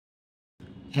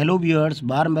Hello viewers,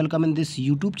 warm welcome in this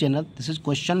YouTube channel. This is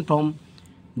question from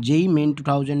JEE Main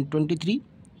 2023,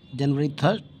 January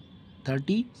 3rd,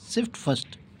 30, shift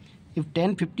first. If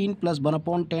tan 15 plus 1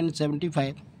 upon tan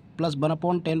 75 plus 1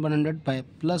 upon tan 105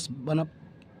 plus 1 upon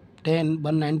tan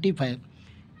 195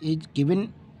 is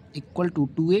given equal to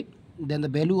 2a, then the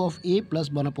value of a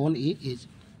plus 1 upon a is.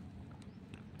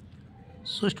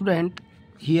 So student,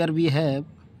 here we have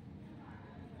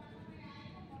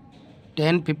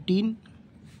tan 15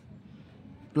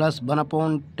 plus 1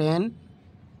 upon tan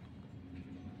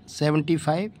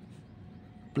 75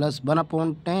 plus 1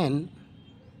 upon tan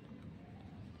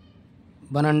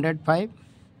 105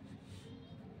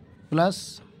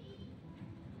 plus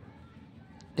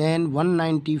tan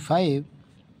 195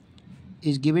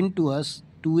 is given to us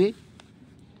 2a.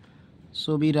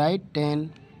 So we write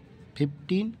tan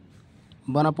 15,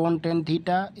 1 upon tan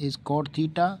theta is cot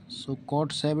theta, so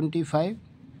cot 75,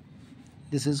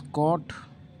 this is cot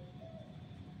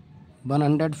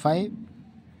 105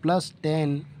 plus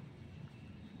tan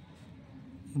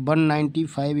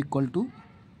 195 equal to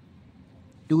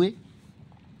 2a.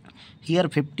 Here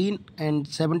 15 and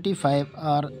 75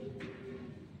 are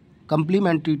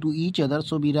complementary to each other,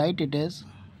 so we write it as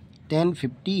tan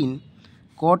 15.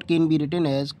 Cot can be written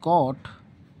as cot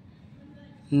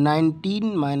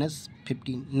 19 minus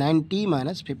 15, 90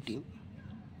 minus 15,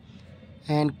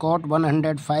 and cot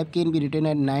 105 can be written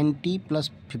as 90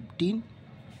 plus 15,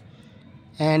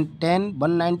 and tan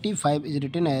 195 is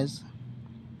written as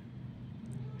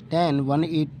tan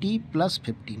 180 plus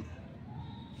 15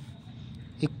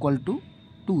 equal to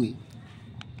 2a.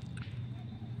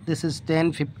 This is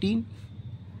tan 15,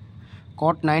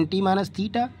 cot 90 minus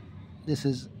theta, this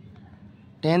is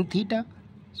tan theta,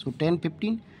 so tan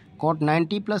 15, cot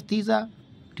 90 plus theta,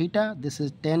 this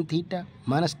is tan theta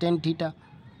minus tan theta,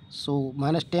 so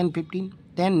minus tan 15,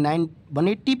 tan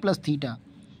 180 plus theta,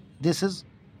 this is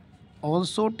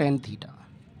also tan theta.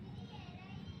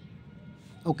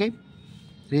 Okay,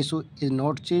 ratio is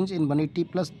not changed in 180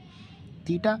 plus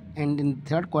theta, and in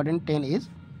third quadrant tan is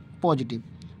positive,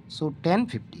 so tan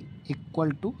 50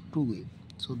 equal to 2a.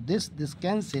 So this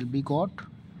cancel, we got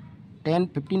tan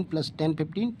 15 plus tan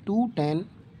 15, 2 tan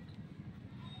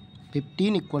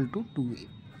 15 equal to 2a.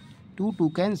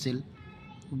 2 cancel,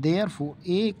 therefore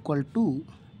a equal to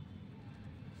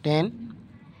tan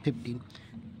 15.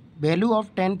 Value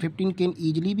of tan 15 can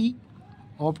easily be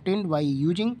obtained by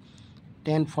using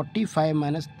tan 45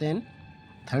 minus tan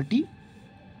 30,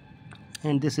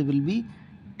 and this will be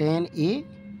tan a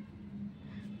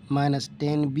minus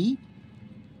tan b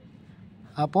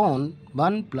upon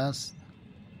 1 plus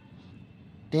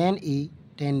tan a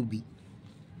tan b.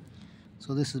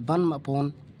 So this is 1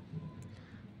 upon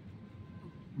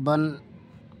 1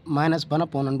 minus 1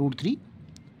 upon root 3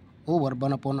 over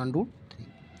 1 upon root 3.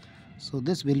 So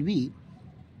this will be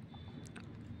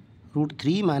root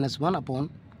 3 minus 1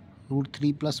 upon root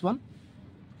 3 plus 1.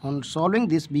 On solving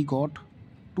this, we got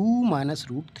 2 minus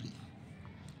root 3.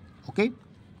 Okay,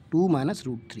 2 minus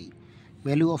root 3.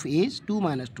 Value of a is 2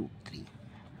 minus root 3.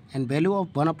 And value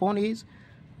of 1 upon a is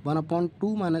 1 upon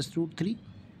 2 minus root 3.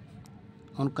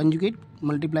 On conjugate,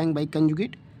 multiplying by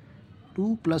conjugate,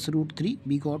 2 plus root 3,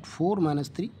 we got 4 minus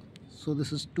 3. So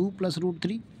this is 2 plus root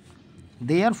 3.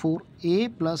 Therefore, a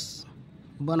plus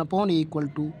 1 upon a equal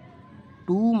to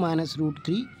 2 minus root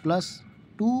 3 plus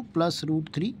 2 plus root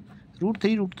 3. Root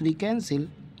 3 cancel,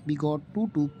 we got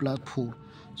 2 plus 4.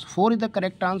 So 4 is the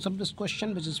correct answer of this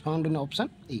question, which is found in option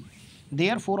A.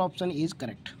 Therefore, option A is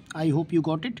correct. I hope you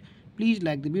got it. Please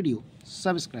like the video,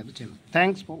 subscribe the channel.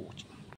 Thanks for watching.